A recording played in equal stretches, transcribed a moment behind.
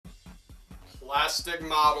Plastic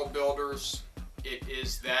model builders, it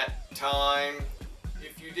is that time.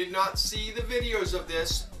 If you did not see the videos of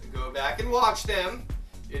this, go back and watch them.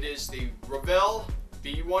 It is the Revell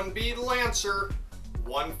B-1B Lancer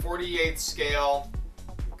 1/48 scale.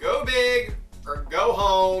 Go big or go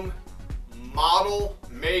home. Model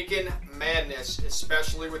making madness,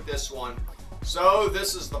 especially with this one. So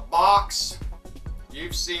this is the box.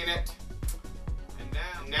 You've seen it.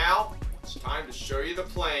 And now it's time to show you the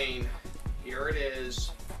plane. Here it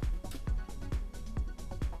is.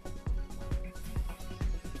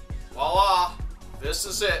 Voila! This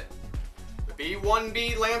is it. The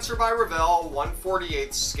B-1B Lancer by Revell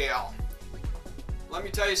 1/48 scale. Let me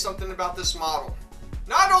tell you something about this model.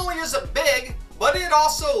 Not only is it big, but it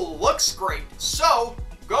also looks great. So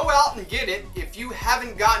go out and get it if you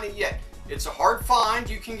haven't gotten it yet. It's a hard find.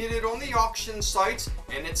 You can get it on the auction sites,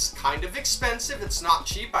 and it's kind of expensive. It's not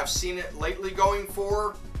cheap. I've seen it lately going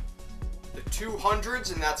for the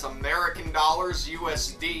 200s, and that's American dollars,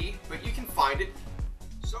 USD, but you can find it.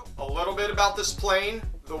 So a little bit about this plane.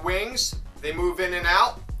 The wings, they move in and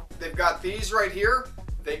out. They've got these right here.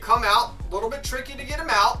 They come out. A little bit tricky to get them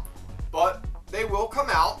out, but they will come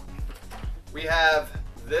out. We have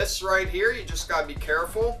this right here. You just gotta be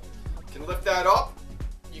careful. You can lift that up.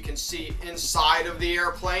 You can see inside of the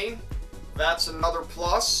airplane. That's another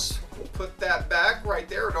plus. We'll put that back right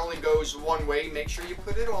there. It only goes one way. Make sure you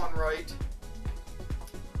put it on right.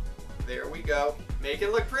 There we go. Make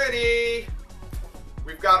it look pretty.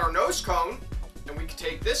 We've got our nose cone, and we can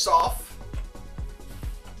take this off.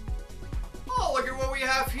 Oh, look at what we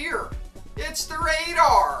have here. It's the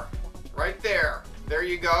radar right there. There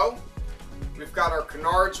you go. We've got our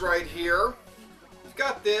canards right here. We've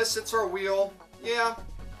got this. It's our wheel. Yeah,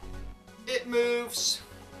 it moves.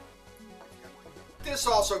 This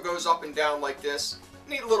also goes up and down like this.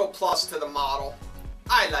 Neat little plus to the model.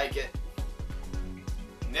 I like it.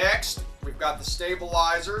 Next, we've got the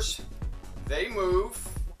stabilizers. They move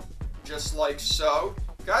just like so.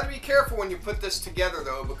 Got to be careful when you put this together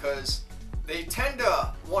though, because they tend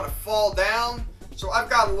to want to fall down. So I've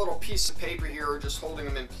got a little piece of paper here just holding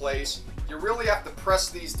them in place. You really have to press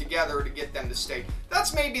these together to get them to stay.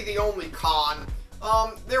 That's maybe the only con.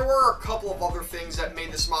 There were a couple of other things that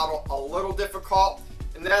made this model a little difficult,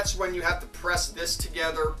 and that's when you have to press this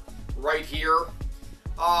together right here.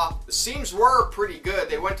 The seams were pretty good.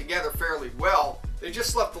 They went together fairly well. They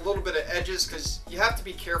just left a little bit of edges because you have to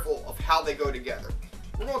be careful of how they go together.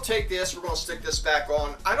 We're going to take this, we're going to stick this back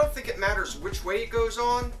on. I don't think it matters which way it goes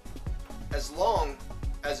on, as long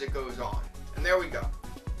as it goes on. And there we go.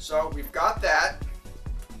 So we've got that.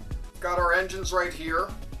 We've got our engines right here.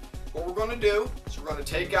 What we're going to do is we're going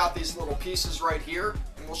to take out these little pieces right here,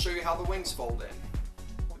 and we'll show you how the wings fold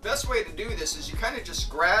in. The best way to do this is you kind of just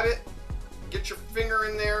grab it, get your finger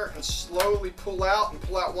in there, and slowly pull out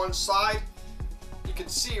one side. You can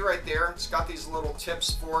see right there, it's got these little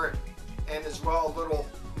tips for it, and as well a little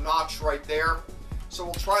notch right there. So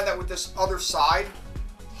we'll try that with this other side.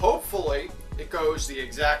 Hopefully it goes the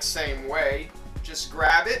exact same way. Just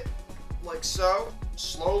grab it like so,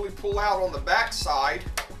 slowly pull out on the back side,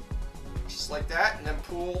 just like that, and then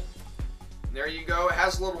pull. And there you go. It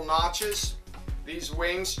has little notches. These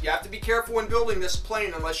wings, you have to be careful when building this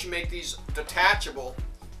plane unless you make these detachable,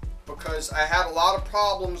 because I had a lot of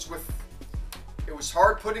problems with, it was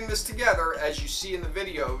hard putting this together, as you see in the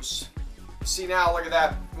videos. See now, look at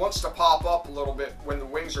that, it wants to pop up a little bit when the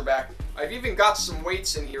wings are back. I've even got some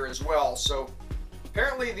weights in here as well. So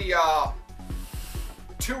apparently the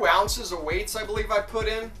 2 ounces of weights I believe I put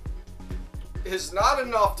in is not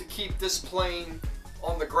enough to keep this plane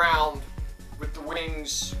on the ground with the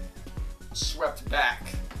wings swept back.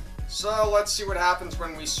 So let's see what happens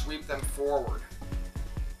when we sweep them forward.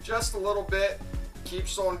 Just a little bit,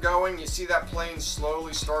 keeps on going. You see that plane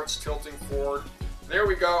slowly starts tilting forward. There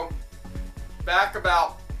we go. Back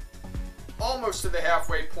about almost to the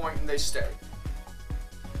halfway point, and they stay.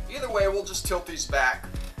 Either way, we'll just tilt these back.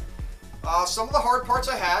 Some of the hard parts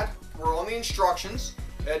I had were on the instructions.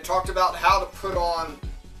 It talked about how to put on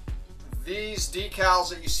these decals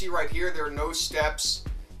that you see right here. There are no steps.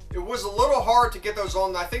 It was a little hard to get those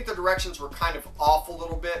on. I think the directions were kind of off a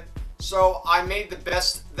little bit. So I made the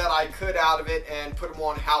best that I could out of it and put them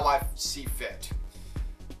on how I see fit.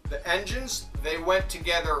 The engines, they went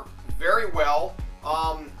together very well.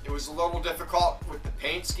 It was a little difficult with the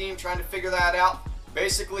paint scheme, trying to figure that out.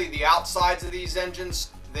 Basically, the outsides of these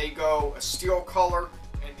engines, they go a steel color,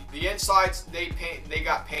 and the insides, they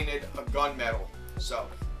got painted a gunmetal. So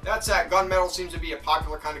that's that. Gunmetal seems to be a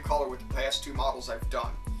popular kind of color with the past 2 models I've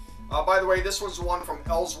done. By the way, this was one from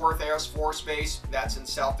Ellsworth Air Force Base. That's in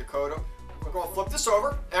South Dakota. We're going to flip this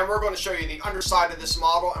over and we're going to show you the underside of this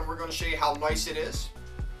model, and we're going to show you how nice it is.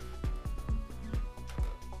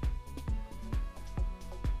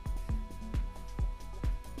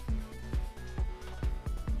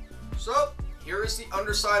 So here is the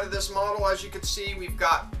underside of this model. As you can see, we've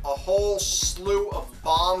got a whole slew of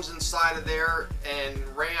bombs inside of there and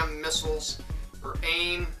ram missiles, or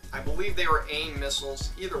AIM. I believe they were AIM missiles.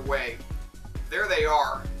 Either way, there they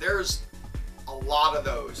are. There's a lot of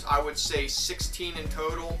those. I would say 16 in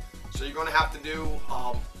total. So you're going to have to do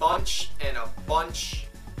a bunch and a bunch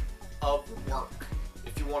of work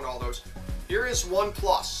if you want all those. Here is one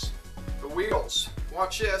plus. The wheels.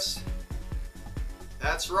 Watch this.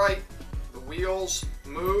 That's right. The wheels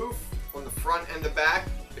move on the front and the back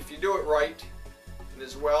if you do it right, and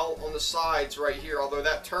as well on the sides right here. Although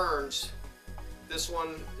that turns, this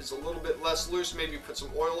one is a little bit less loose. Maybe put some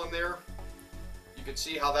oil in there. You can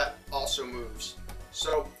see how that also moves.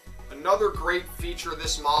 So another great feature of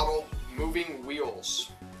this model, moving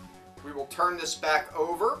wheels. We will turn this back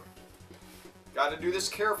over. Got to do this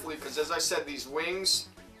carefully because, as I said, these wings,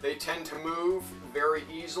 they tend to move very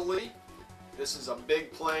easily. This is a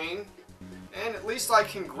big plane, and at least I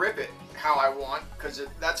can grip it how I want because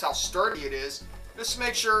that's how sturdy it is. Just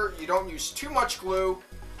make sure you don't use too much glue,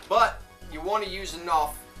 but you want to use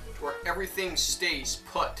enough where everything stays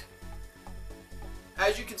put.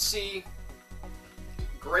 As you can see,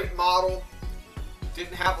 great model.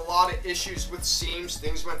 Didn't have a lot of issues with seams.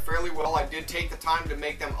 Things went fairly well. I did take the time to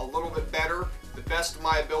make them a little bit better, the best of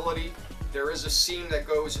my ability. There is a seam that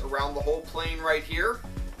goes around the whole plane right here,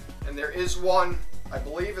 and there is one, I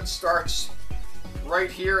believe it starts right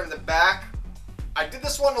here in the back. I did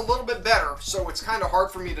this one a little bit better, so it's kind of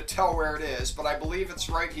hard for me to tell where it is, but I believe it's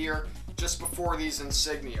right here just before these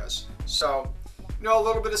insignias. So, you know, a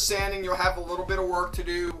little bit of sanding. You'll have a little bit of work to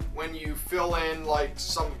do when you fill in, like,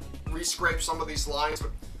 rescrape some of these lines,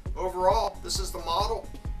 but overall, this is the model.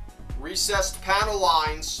 Recessed panel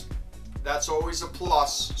lines, that's always a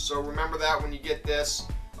plus, so remember that when you get this.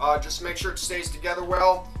 Just make sure it stays together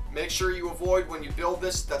well. Make sure you avoid, when you build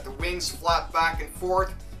this, that the wings flap back and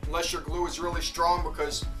forth, unless your glue is really strong,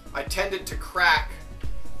 because I tended to crack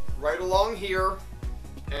right along here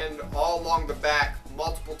and all along the back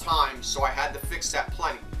multiple times, so I had to fix that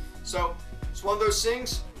plenty. So it's one of those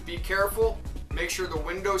things. Be careful. Make sure the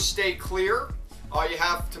windows stay clear. You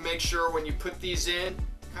have to make sure when you put these in,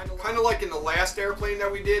 kind of like in the last airplane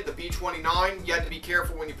that we did, the B-29, you had to be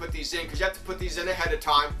careful when you put these in because you have to put these in ahead of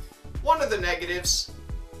time. One of the negatives,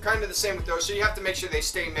 kind of the same with those, so you have to make sure they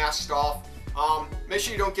stay masked off. Make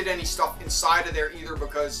sure you don't get any stuff inside of there either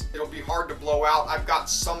because it'll be hard to blow out. I've got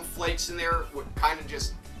some flakes in there would kind of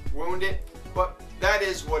just wound it, but that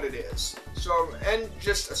is what it is. So, and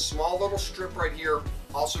just a small little strip right here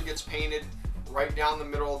also gets painted right down the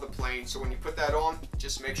middle of the plane. So when you put that on,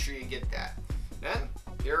 just make sure you get that. Then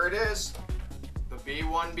here it is, the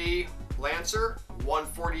B-1B Lancer,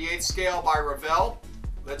 1/48 scale by Revell.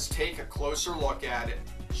 Let's take a closer look at it,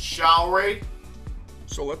 shall we?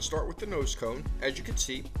 So let's start with the nose cone. As you can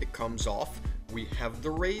see, it comes off. We have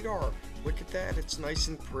the radar. Look at that, it's nice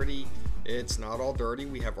and pretty. It's not all dirty.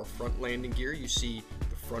 We have our front landing gear. You see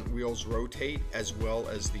the front wheels rotate as well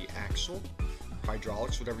as the axle.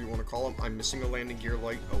 Hydraulics, whatever you want to call them. I'm missing a landing gear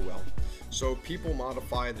light, oh well. So people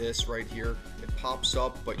modify this right here. It pops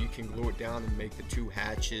up, but you can glue it down and make the two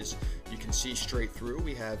hatches. You can see straight through.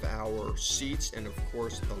 We have our seats, and of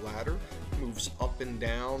course the ladder moves up and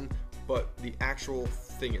down, but the actual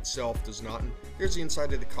thing itself does not. And here's the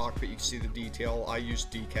inside of the cockpit. You can see the detail. I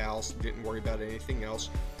used decals, didn't worry about anything else.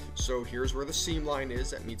 So here's where the seam line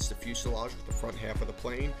is. That meets the fuselage with the front half of the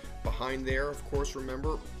plane. Behind there, of course,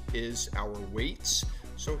 remember, is our weights.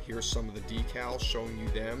 So here's some of the decals showing you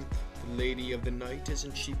them. The lady of the night,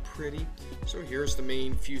 isn't she pretty? So here's the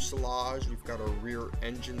main fuselage. We've got our rear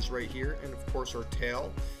engines right here, and of course our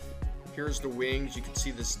tail. Here's the wings. You can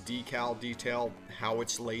see this decal detail, how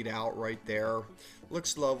it's laid out right there.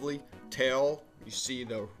 Looks lovely. Tail, you see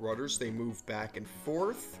the rudders, they move back and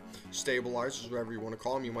forth. Stabilizers, whatever you want to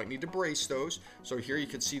call them, you might need to brace those. So here you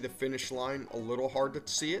can see the finish line, a little hard to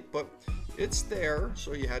see it, but it's there,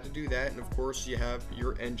 so you had to do that. And of course you have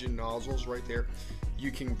your engine nozzles right there.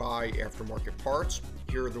 You can buy aftermarket parts.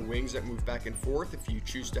 Here are the wings that move back and forth. If you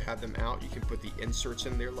choose to have them out, you can put the inserts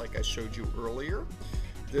in there like I showed you earlier.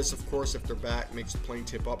 This, of course, if they're back, makes the plane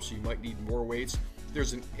tip up, so you might need more weights.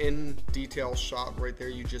 There's an in detail shot right there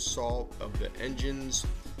you just saw of the engines.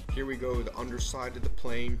 Here we go, the underside of the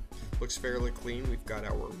plane. Looks fairly clean. We've got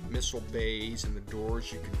our missile bays and the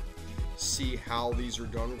doors. You can see how these are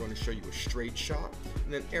done. We're going to show you a straight shot.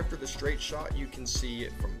 And then after the straight shot, you can see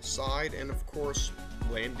it from the side. And of course,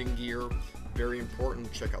 landing gear. very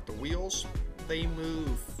important, check out the wheels. They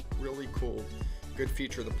move, really cool. Good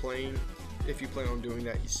feature of the plane. If you plan on doing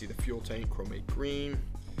that, you see the fuel tank, chromate green.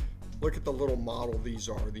 Look at the little model these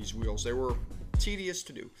wheels. They were tedious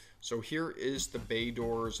to do. So here is the bay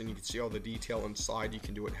doors, and you can see all the detail inside. You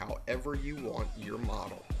can do it however you want your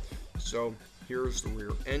model. So here's the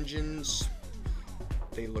rear engines.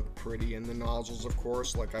 They look pretty, and the nozzles, of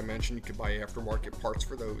course, like I mentioned, you could buy aftermarket parts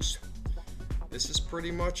for those. This is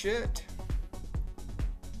pretty much it.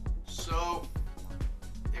 So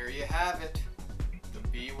there you have it, the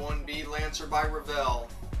B-1B Lancer by Revell.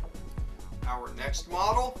 Our next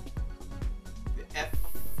model, the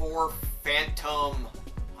F-4 Phantom,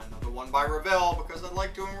 another one by Revell, because I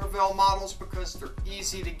like doing Revell models because they're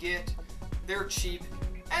easy to get, they're cheap,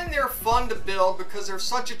 and they're fun to build because they're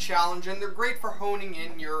such a challenge, and they're great for honing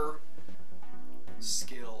in your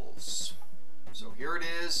skills. So here it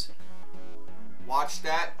is. Watch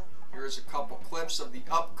that. Here's a couple clips of the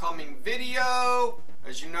upcoming video.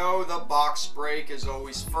 As you know, the box break is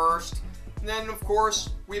always first. And then, of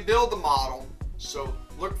course, we build the model. So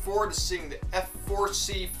look forward to seeing the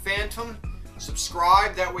F-4C Phantom.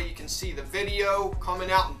 Subscribe, that way you can see the video coming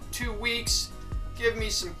out in 2 weeks. Give me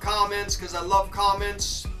some comments because I love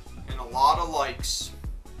comments, and a lot of likes.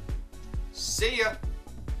 See ya!